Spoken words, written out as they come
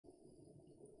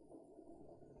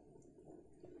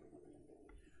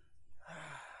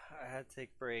had to take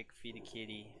a break, feed a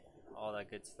kitty, all that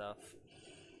good stuff.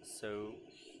 So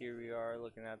here we are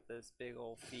looking at this big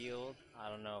old field. I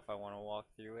don't know if I want to walk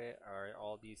through it. Are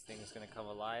all these things gonna come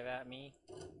alive at me?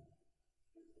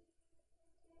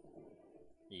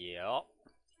 Yep.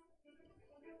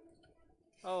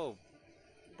 Oh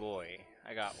boy,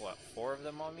 I got what, 4 of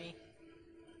them on me?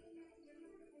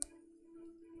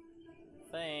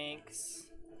 Thanks.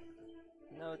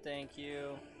 No thank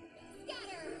you.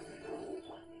 Scatter!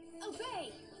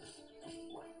 Obey!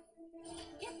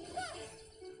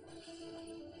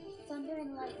 Thunder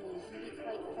and lightning can be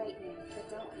quite frightening, but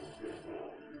don't be.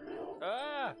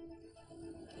 Ah!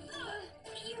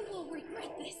 You will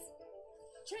regret this!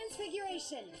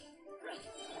 Transfiguration!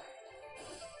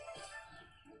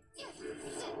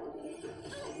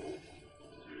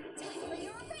 Time for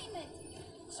your arraignment!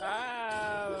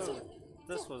 Ow!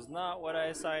 This was not what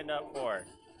I signed up for.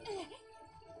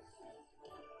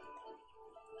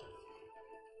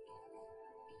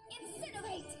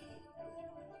 Incinerate!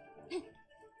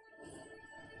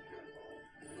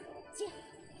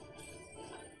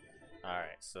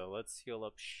 Alright, so let's heal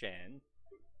up Shen,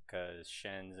 because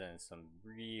Shen's in some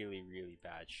really, really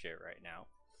bad shit right now.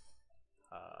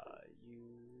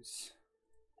 Use.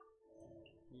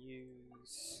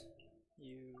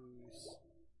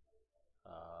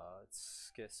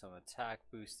 Let's get some attack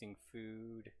boosting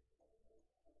food.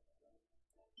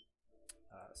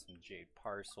 Some jade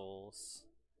parcels.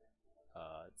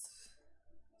 Let's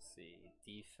see,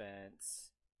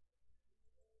 defense.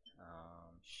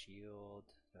 Shield.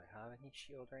 Do I have any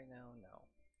shield right now? No.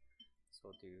 So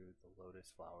we'll do the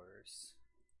lotus flowers.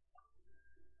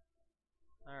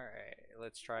 Alright,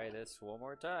 let's try this one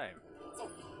more time.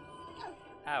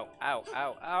 Ow, ow,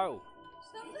 ow, ow!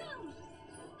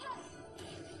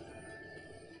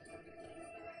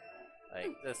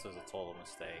 Like, this was a total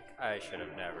mistake. I should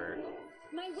have never.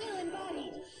 My will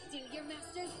embodied. Do your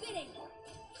master's bidding.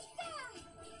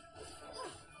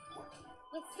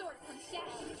 Let's sort from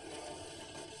shadows.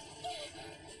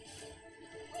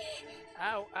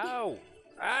 Ow, ow!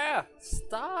 Ah!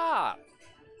 Stop!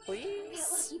 Got Please?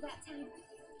 lucky that time.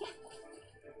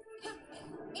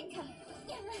 Incoming.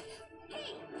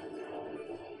 Hey!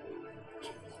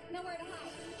 Nowhere to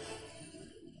hide.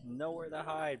 Nowhere to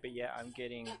hide, but yet I'm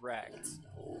getting wrecked.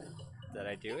 Did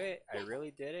I do it? I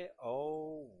really did it?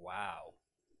 Oh, wow.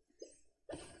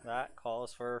 That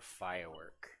calls for a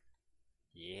firework.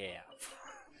 Yeah.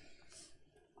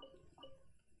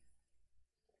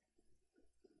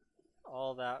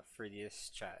 All that for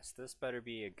this chest. This better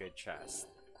be a good chest.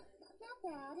 Not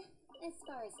bad, as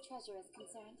far as treasure is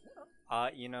concerned.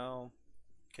 You know,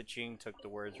 Kaching took the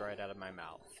words right out of my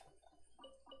mouth.